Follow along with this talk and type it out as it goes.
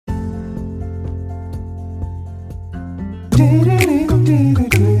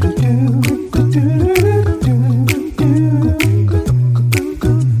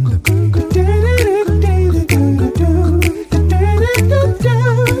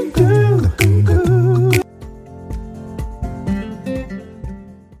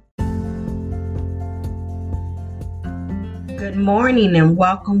Good morning and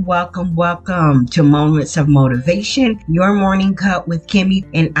welcome to Moments of Motivation, your morning cup with Kimmy,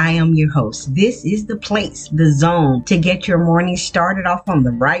 and I am your host. This is the place, the zone, to get your morning started off on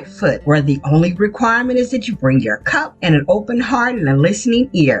the right foot, where the only requirement is that you bring your cup and an open heart and a listening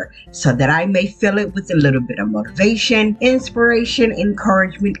ear, so that I may fill it with a little bit of motivation, inspiration,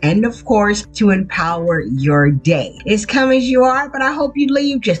 encouragement, and of course, to empower your day. It's come as you are, but I hope you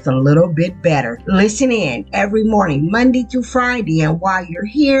leave just a little bit better. Listen in every morning, Monday through Friday, and while you're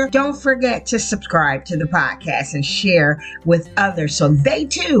here, don't forget to subscribe to the podcast and share with others so they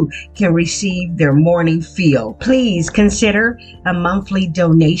too can receive their morning feel. Please consider a monthly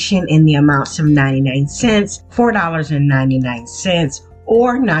donation in the amounts of 99 cents, $4.99,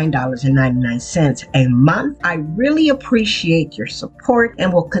 or $9.99 a month. I really appreciate your support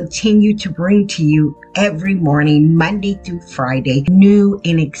and will continue to bring to you every morning, Monday through Friday, new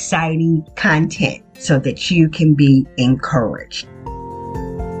and exciting content so that you can be encouraged.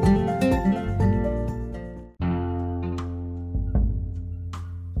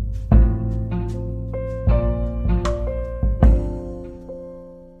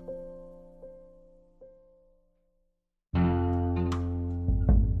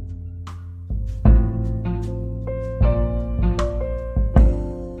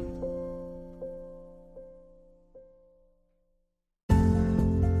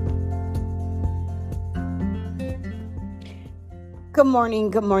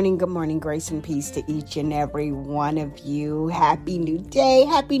 Good morning. Grace and peace to each and every one of you. Happy new day,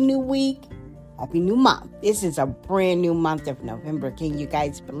 happy new week, happy new month. This is a brand new month of November. Can you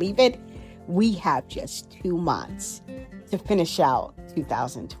guys believe it? We have just 2 months to finish out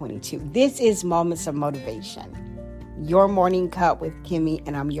 2022. This is Moments of Motivation, your morning cup with Kimmy,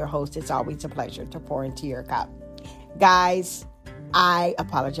 and I'm your host. It's always a pleasure to pour into your cup. Guys, I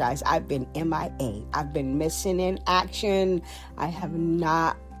apologize. I've been MIA. I've been missing in action. I have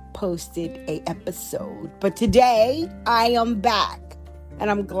not posted an episode. But today, I am back. And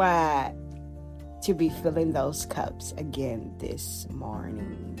I'm glad to be filling those cups again this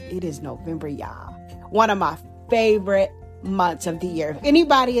morning. It is November, y'all. One of my favorite months of the year. If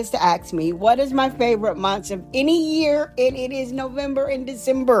anybody is to ask me, what is my favorite months of any year? And it is November and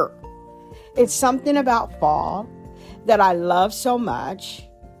December. It's something about fall that I love so much.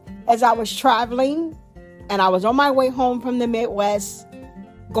 As I was traveling and I was on my way home from the Midwest,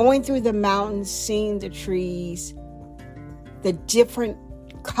 going through the mountains, seeing the trees, the different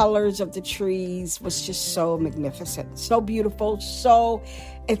colors of the trees was just so magnificent, so beautiful, so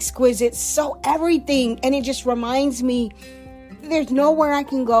exquisite, so everything. And it just reminds me, there's nowhere I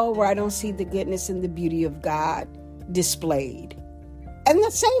can go where I don't see the goodness and the beauty of God displayed. And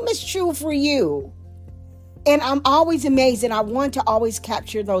the same is true for you. And I'm always amazed, and I want to always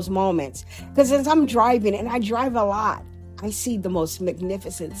capture those moments. Because as I'm driving, and I drive a lot, I see the most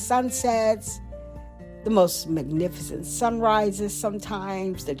magnificent sunsets, the most magnificent sunrises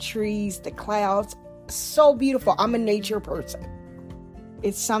sometimes, the trees, the clouds. So beautiful. I'm a nature person.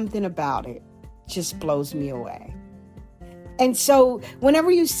 It's something about it just blows me away. And so whenever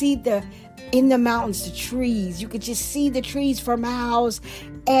you see in the mountains, the trees, you could just see the trees for miles,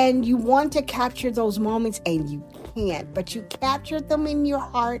 and you want to capture those moments and you can't, but you capture them in your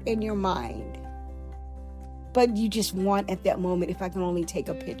heart and your mind. But you just want at that moment, if I can only take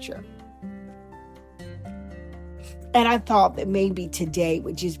a picture. And I thought that maybe today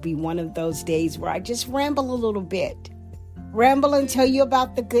would just be one of those days where I just ramble a little bit. Ramble and tell you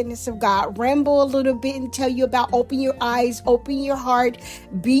about the goodness of God. Ramble a little bit and tell you about open your eyes, open your heart.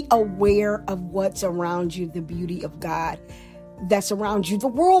 Be aware of what's around you, the beauty of God that's around you. The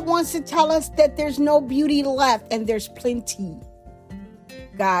world wants to tell us that there's no beauty left, and there's plenty.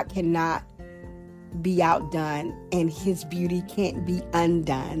 God cannot be outdone, and his beauty can't be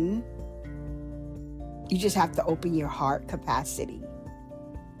undone. You just have to open your heart capacity.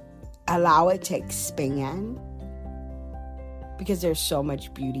 Allow it to expand, because there's so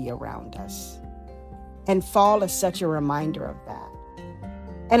much beauty around us. And fall is such a reminder of that.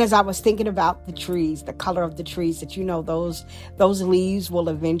 And as I was thinking about the trees, the color of the trees, that those leaves will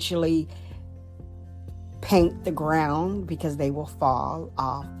eventually paint the ground, because they will fall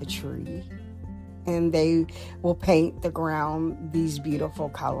off the tree. And they will paint the ground these beautiful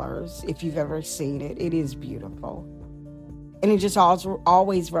colors. If you've ever seen it, it is beautiful. And it just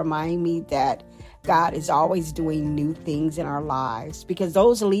always reminds me that God is always doing new things in our lives, because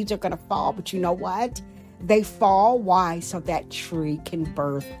those leaves are going to fall. But you know what? They fall. Why? So that tree can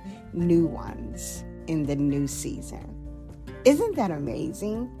birth new ones in the new season. Isn't that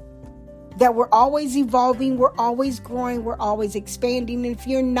amazing? That we're always evolving, we're always growing, we're always expanding. And if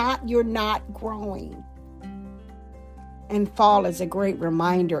you're not growing. And fall is a great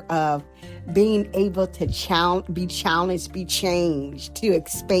reminder of being able to be challenged, be changed, to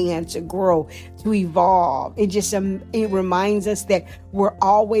expand, to grow, to evolve. It reminds us that we're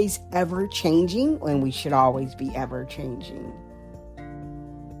always ever changing, and we should always be ever changing.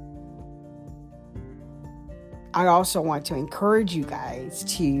 I also want to encourage you guys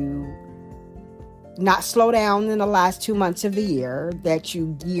to not slow down in the last 2 months of the year, that you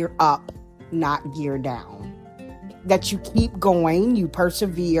gear up, not gear down. That you keep going, you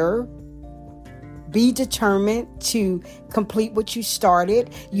persevere, be determined to complete what you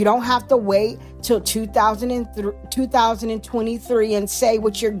started. You don't have to wait till 2023 and say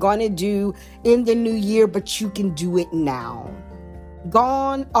what you're going to do in the new year, but you can do it now.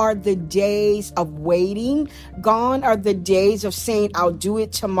 Gone are the days of waiting. Gone are the days of saying, I'll do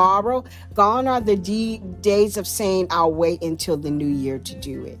it tomorrow. Gone are the days of saying, I'll wait until the new year to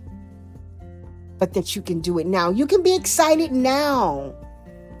do it. But that you can do it now. You can be excited now.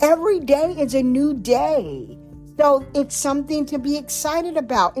 Every day is a new day. So it's something to be excited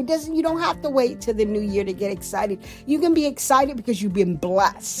about. You don't have to wait till the new year to get excited. You can be excited because you've been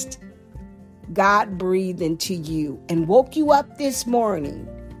blessed. God breathed into you and woke you up this morning.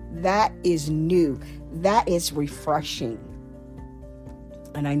 That is new. That is refreshing.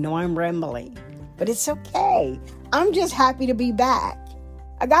 And I know I'm rambling, but it's okay. I'm just happy to be back.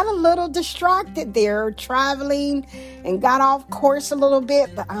 I got a little distracted there traveling and got off course a little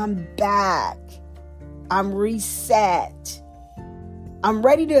bit, but I'm back. I'm reset. I'm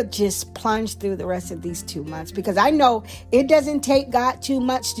ready to just plunge through the rest of these 2 months, because I know it doesn't take God too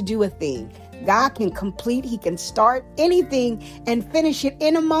much to do a thing. God can complete, He can start anything and finish it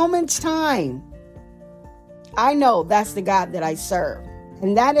in a moment's time. I know that's the God that I serve.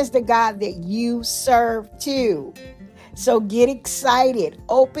 And that is the God that you serve too. So get excited.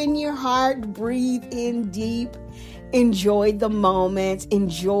 Open your heart. Breathe in deep. Enjoy the moments.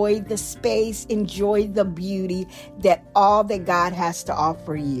 Enjoy the space. Enjoy the beauty that all that God has to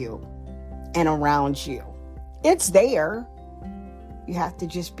offer you and around you. It's there. You have to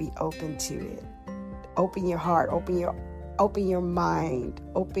just be open to it. Open your heart. Open your mind.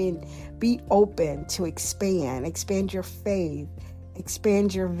 Be open to expand. Expand your faith.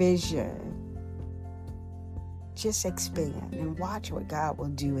 Expand your vision. Just expand and watch what God will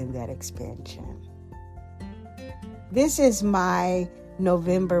do in that expansion. This is my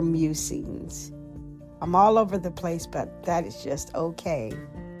November musings. I'm all over the place, but that is just okay.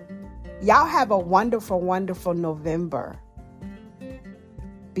 Y'all have a wonderful, wonderful November.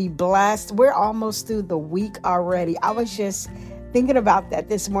 Be blessed. We're almost through the week already. I was just thinking about that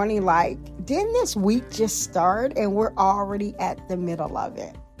this morning, like, didn't this week just start and we're already at the middle of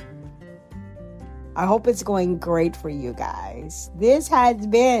it? I hope it's going great for you guys. This has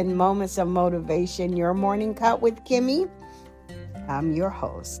been Moments of Motivation, your morning cup with Kimmy. I'm your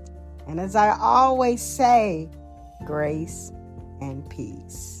host. And as I always say, grace and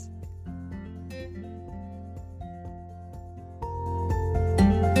peace.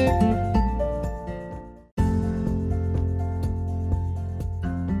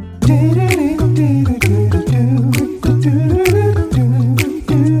 Do do do do do do do do.